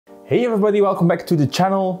Hey everybody, welcome back to the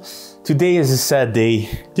channel. Today is a sad day.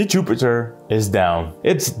 The Jupiter is down.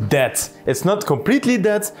 It's dead. It's not completely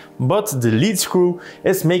dead, but the lead screw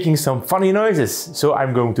is making some funny noises. So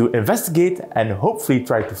I'm going to investigate and hopefully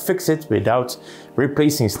try to fix it without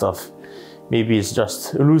replacing stuff. Maybe it's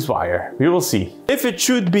just a loose wire. We will see. If it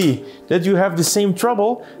should be that you have the same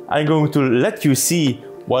trouble, I'm going to let you see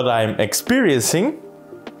what I'm experiencing.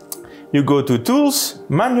 You go to Tools,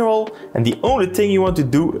 Manual, and the only thing you want to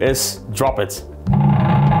do is drop it.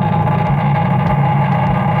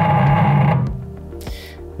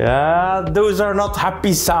 Those are not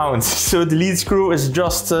happy sounds. So the lead screw is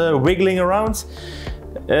just wiggling around.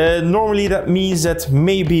 Normally that means that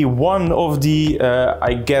maybe one of the,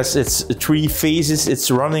 I guess it's 3 phases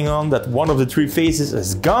it's running on, that one of the 3 phases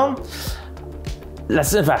is gone.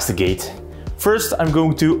 Let's investigate. First, I'm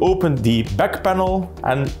going to open the back panel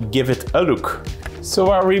and give it a look.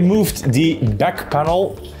 So I removed the back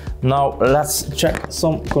panel. Now let's check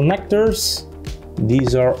some connectors.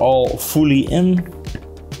 These are all fully in.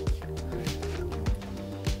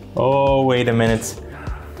 Oh, wait a minute.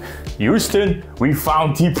 Houston, we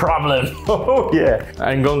found the problem. Oh yeah.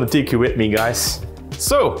 I'm gonna take you with me, guys.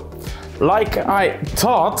 So, like I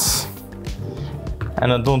thought,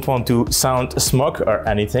 and I don't want to sound smug or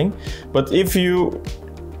anything, but if you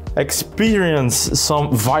experience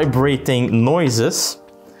some vibrating noises,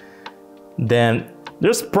 then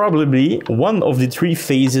there's probably one of the 3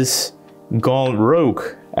 phases gone rogue.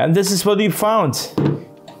 And this is what we found.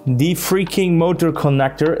 The freaking motor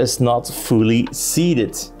connector is not fully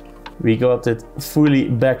seated. We got it fully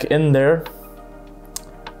back in there.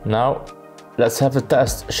 Now, let's have a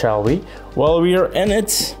test, shall we? While we are in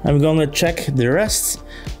it, I'm gonna check the rest.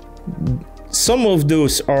 Some of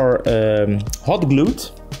those are hot glued.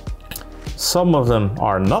 Some of them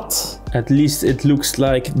are not. At least it looks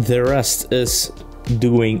like the rest is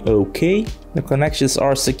doing okay. The connections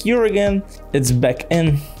are secure again. It's back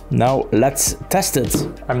in. Now let's test it.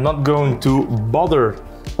 I'm not going to bother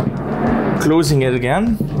closing it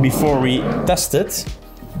again before we test it.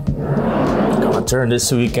 I'm gonna turn this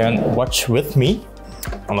so you can watch with me.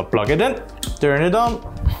 I'm gonna plug it in, turn it on.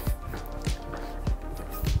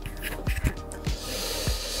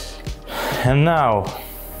 And now,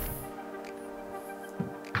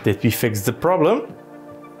 did we fix the problem?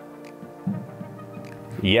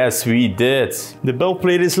 Yes, we did. The bell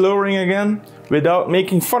plate is lowering again without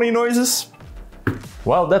making funny noises.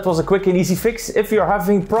 Well, that was a quick and easy fix. If you're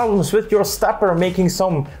having problems with your stepper making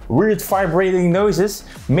some weird vibrating noises,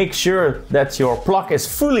 make sure that your plug is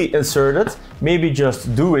fully inserted. Maybe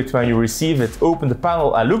just do it when you receive it. Open the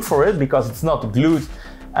panel and look for it because it's not glued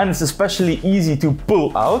and it's especially easy to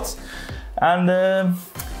pull out. And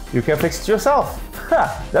you can fix it yourself.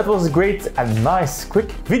 That was a great and nice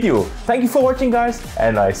quick video. Thank you for watching, guys,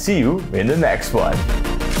 and I see you in the next one.